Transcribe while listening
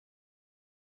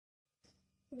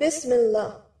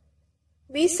Bismillah.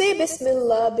 We say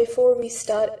Bismillah before we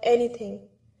start anything.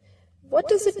 What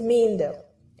does it mean though?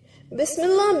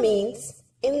 Bismillah means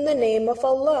in the name of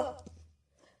Allah.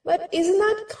 But isn't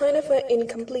that kind of an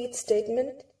incomplete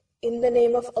statement? In the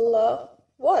name of Allah?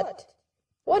 What?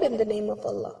 What in the name of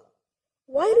Allah?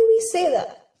 Why do we say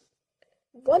that?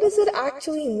 What does it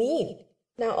actually mean?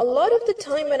 Now, a lot of the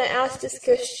time when I ask this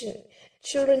question,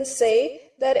 children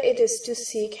say that it is to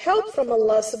seek help from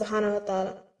Allah subhanahu wa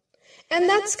ta'ala. And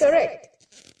that's correct.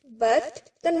 But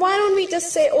then why don't we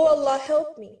just say, oh Allah,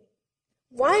 help me?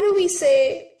 Why do we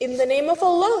say in the name of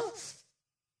Allah?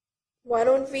 Why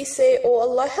don't we say, oh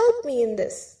Allah, help me in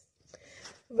this?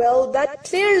 Well, that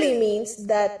clearly means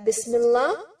that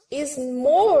Bismillah is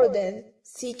more than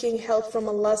seeking help from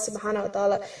Allah subhanahu wa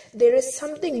ta'ala. There is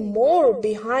something more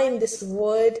behind this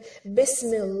word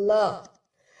Bismillah.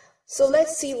 So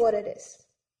let's see what it is.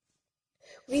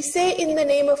 We say in the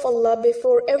name of Allah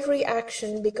before every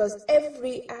action because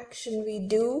every action we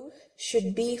do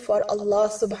should be for Allah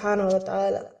subhanahu wa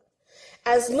ta'ala.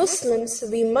 As Muslims,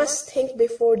 we must think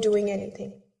before doing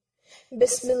anything.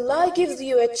 Bismillah gives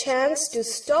you a chance to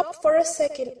stop for a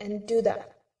second and do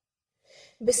that.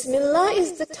 Bismillah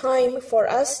is the time for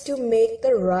us to make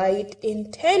the right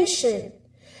intention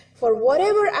for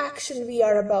whatever action we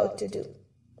are about to do.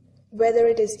 Whether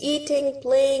it is eating,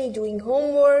 playing, doing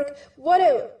homework,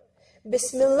 whatever.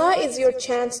 Bismillah is your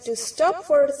chance to stop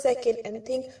for a second and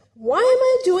think, why am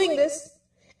I doing this?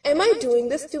 Am I doing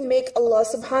this to make Allah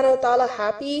subhanahu wa ta'ala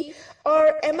happy?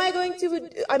 Or am I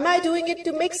doing it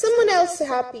to make someone else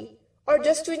happy? Or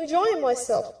just to enjoy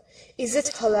myself? Is it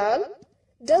halal?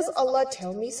 Does Allah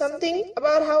tell me something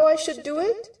about how I should do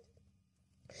it?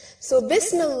 So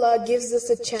Bismillah gives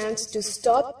us a chance to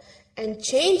stop and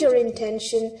change our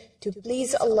intention to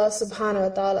please Allah subhanahu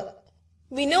wa ta'ala.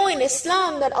 We know in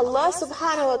Islam that Allah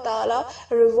subhanahu wa ta'ala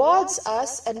rewards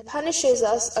us and punishes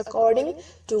us according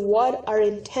to what our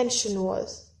intention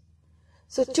was.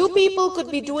 So two people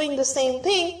could be doing the same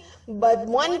thing, but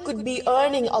one could be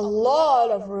earning a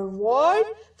lot of reward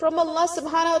from Allah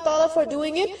subhanahu wa ta'ala for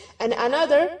doing it, and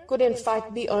another could in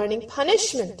fact be earning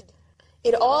punishment.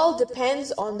 It all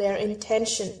depends on their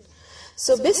intention.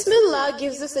 So Bismillah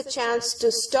gives us a chance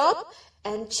to stop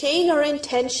and change our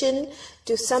intention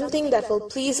to something that will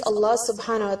please Allah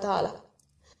subhanahu wa ta'ala.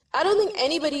 I don't think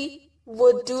anybody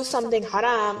would do something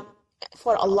haram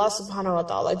for Allah subhanahu wa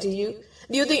ta'ala, do you?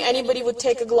 Do you think anybody would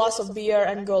take a glass of beer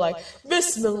and go like,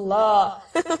 Bismillah?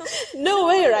 No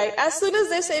way, right? As soon as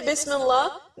they say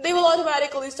Bismillah, they will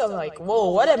automatically start like, whoa,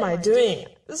 what am I doing?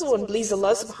 This won't please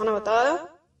Allah subhanahu wa ta'ala.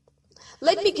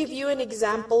 Let me give you an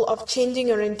example of changing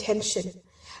your intention.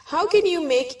 How can you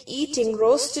make eating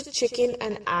roasted chicken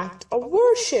an act of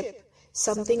worship?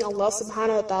 Something Allah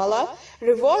subhanahu wa ta'ala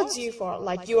rewards you for,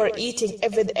 like you are eating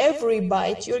with every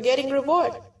bite, you're getting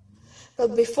reward. Well,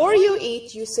 before you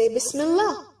eat, you say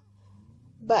Bismillah.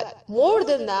 But more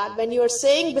than that, when you are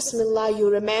saying Bismillah, you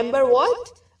remember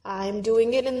what? I am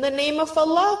doing it in the name of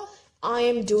Allah. I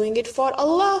am doing it for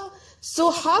Allah.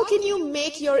 So how can you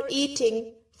make your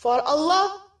eating for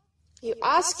Allah? You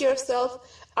ask yourself,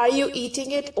 are you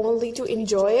eating it only to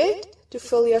enjoy it, to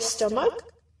fill your stomach?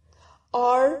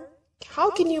 Or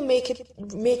how can you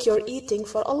make your eating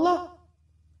for Allah?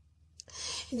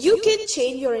 You can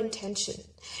change your intention.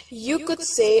 You could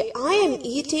say, I am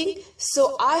eating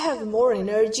so I have more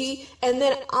energy and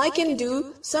then I can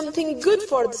do something good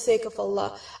for the sake of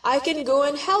Allah. I can go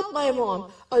and help my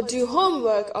mom or do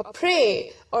homework or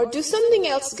pray or do something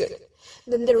else good.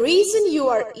 Then the reason you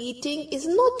are eating is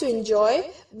not to enjoy,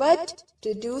 but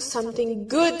to do something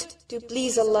good to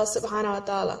please Allah subhanahu wa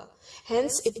ta'ala.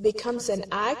 Hence, it becomes an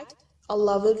act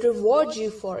Allah will reward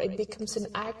you for. It becomes an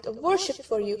act of worship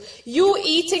for you. You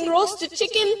eating roasted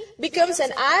chicken becomes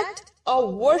an act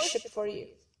of worship for you.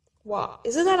 Wow,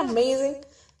 isn't that amazing?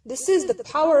 This is the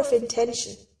power of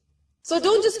intention. So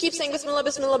don't just keep saying Bismillah,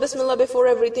 Bismillah, Bismillah before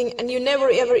everything and you never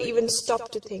ever even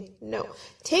stop to think. No.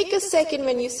 Take a second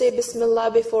when you say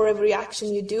Bismillah before every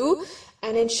action you do,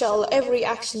 and inshallah every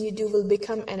action you do will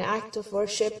become an act of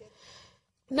worship.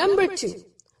 Number two.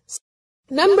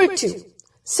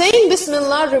 Saying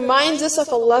Bismillah reminds us of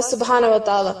Allah subhanahu wa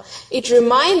ta'ala. It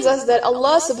reminds us that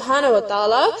Allah subhanahu wa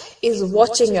ta'ala is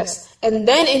watching us. And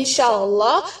then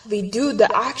inshallah we do the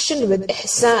action with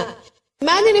ihsan.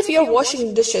 Imagine if you're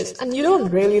washing dishes and you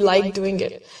don't really like doing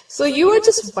it. So you are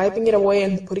just wiping it away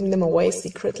and putting them away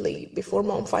secretly before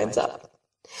mom finds out.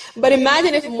 But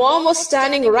imagine if mom was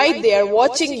standing right there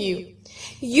watching you.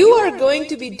 You are going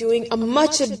to be doing a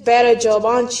much better job,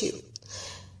 aren't you?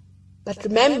 But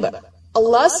remember,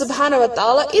 Allah subhanahu wa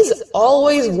ta'ala is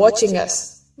always watching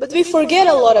us. But we forget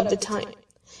a lot of the time.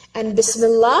 And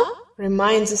Bismillah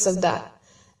reminds us of that.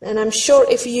 And I'm sure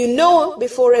if you know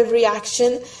before every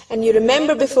action and you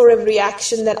remember before every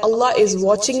action that Allah is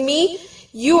watching me,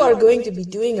 you are going to be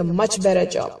doing a much better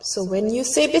job. So when you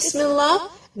say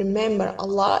Bismillah, remember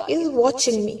Allah is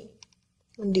watching me,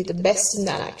 and do the best in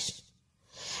that action.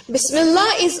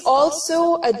 Bismillah is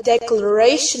also a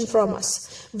declaration from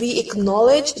us. We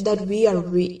acknowledge that we are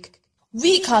weak.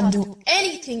 We can't do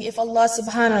anything if Allah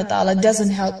subhanahu wa ta'ala doesn't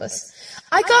help us.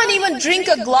 I can't even drink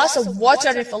a glass of water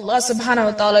if Allah subhanahu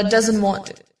wa ta'ala doesn't want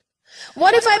it.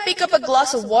 What if I pick up a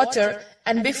glass of water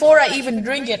and before I even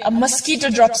drink it, a mosquito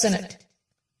drops in it?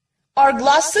 Or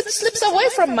glass slips away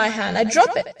from my hand, I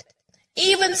drop it.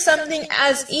 Even something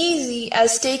as easy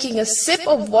as taking a sip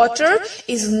of water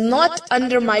is not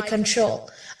under my control.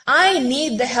 I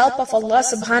need the help of Allah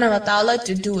subhanahu wa ta'ala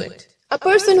to do it. A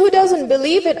person who doesn't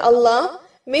believe in Allah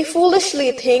may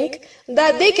foolishly think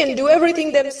that they can do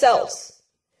everything themselves.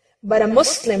 But a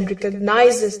Muslim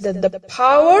recognizes that the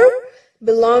power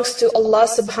belongs to Allah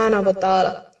subhanahu wa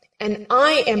ta'ala, and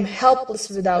I am helpless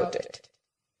without it.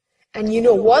 And you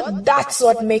know what? That's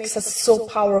what makes us so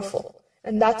powerful.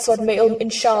 And that's what may,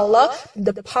 inshallah,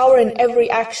 the power in every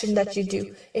action that you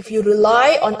do. If you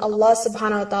rely on Allah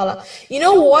subhanahu wa ta'ala. You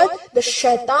know what? The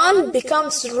shaitan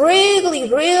becomes really,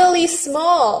 really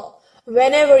small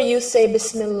whenever you say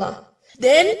Bismillah.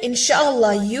 Then,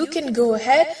 inshallah, you can go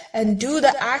ahead and do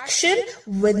the action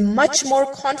with much more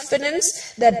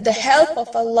confidence that the help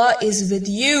of Allah is with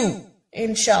you,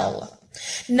 inshallah.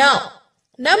 Now,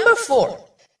 number 4.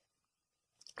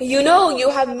 You know, you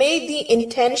have made the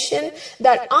intention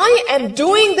that I am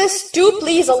doing this to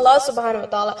please Allah subhanahu wa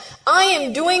ta'ala. I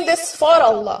am doing this for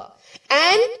Allah.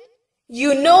 And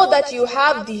you know that you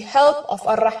have the help of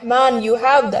Ar-Rahman. You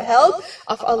have the help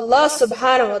of Allah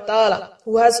subhanahu wa ta'ala,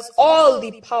 who has all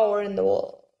the power in the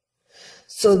world.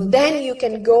 So then you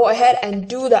can go ahead and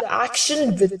do the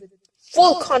action with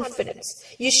full confidence.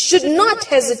 You should not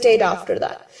hesitate after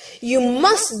that. You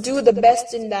must do the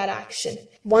best in that action.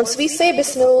 Once we say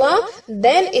Bismillah,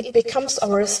 then it becomes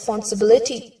our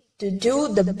responsibility to do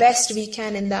the best we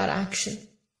can in that action.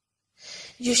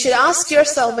 You should ask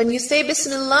yourself, when you say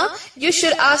Bismillah, you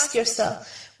should ask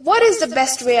yourself, what is the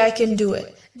best way I can do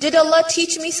it? Did Allah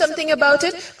teach me something about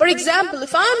it? For example,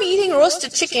 if I'm eating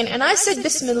roasted chicken and I said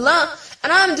Bismillah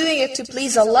and I'm doing it to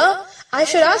please Allah, I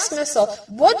should ask myself,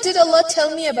 what did Allah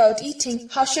tell me about eating?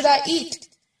 How should I eat?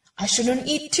 I shouldn't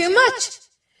eat too much.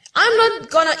 I'm not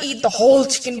gonna eat the whole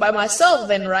chicken by myself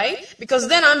then, right? Because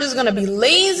then I'm just gonna be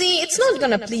lazy. It's not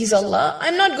gonna please Allah.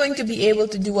 I'm not going to be able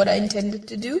to do what I intended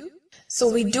to do. So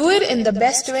we do it in the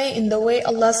best way, in the way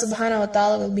Allah subhanahu wa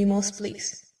ta'ala will be most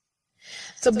pleased.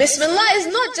 So Bismillah is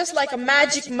not just like a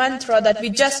magic mantra that we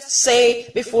just say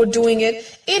before doing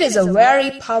it. It is a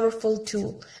very powerful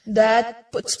tool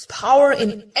that puts power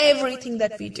in everything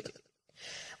that we do.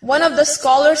 One of the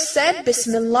scholars said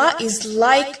Bismillah is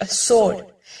like a sword.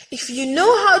 If you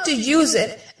know how to use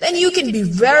it, then you can be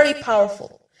very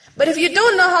powerful. But if you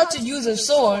don't know how to use a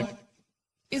sword,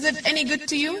 is it any good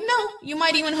to you? No, you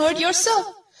might even hurt yourself.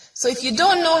 So if you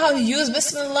don't know how to use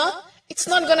Bismillah, it's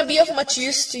not going to be of much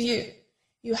use to you.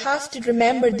 You have to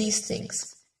remember these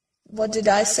things. What did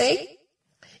I say?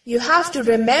 You have to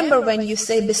remember when you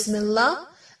say Bismillah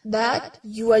that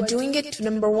you are doing it to,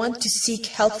 number 1, to seek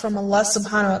help from Allah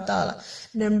subhanahu wa ta'ala.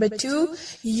 Number 2,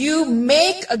 you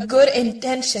make a good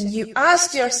intention. You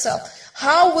ask yourself,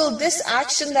 how will this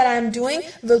action that I am doing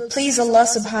will please Allah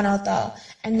subhanahu wa ta'ala?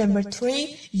 And number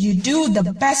 3, you do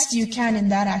the best you can in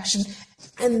that action.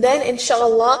 And then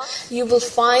inshallah, you will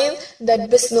find that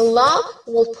Bismillah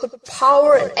will put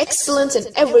power and excellence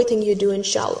in everything you do,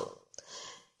 inshallah.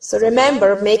 So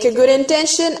remember, make a good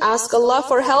intention, ask Allah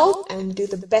for help, and do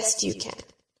the best you can.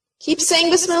 Keep saying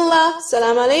Bismillah.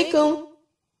 Assalamu alaikum.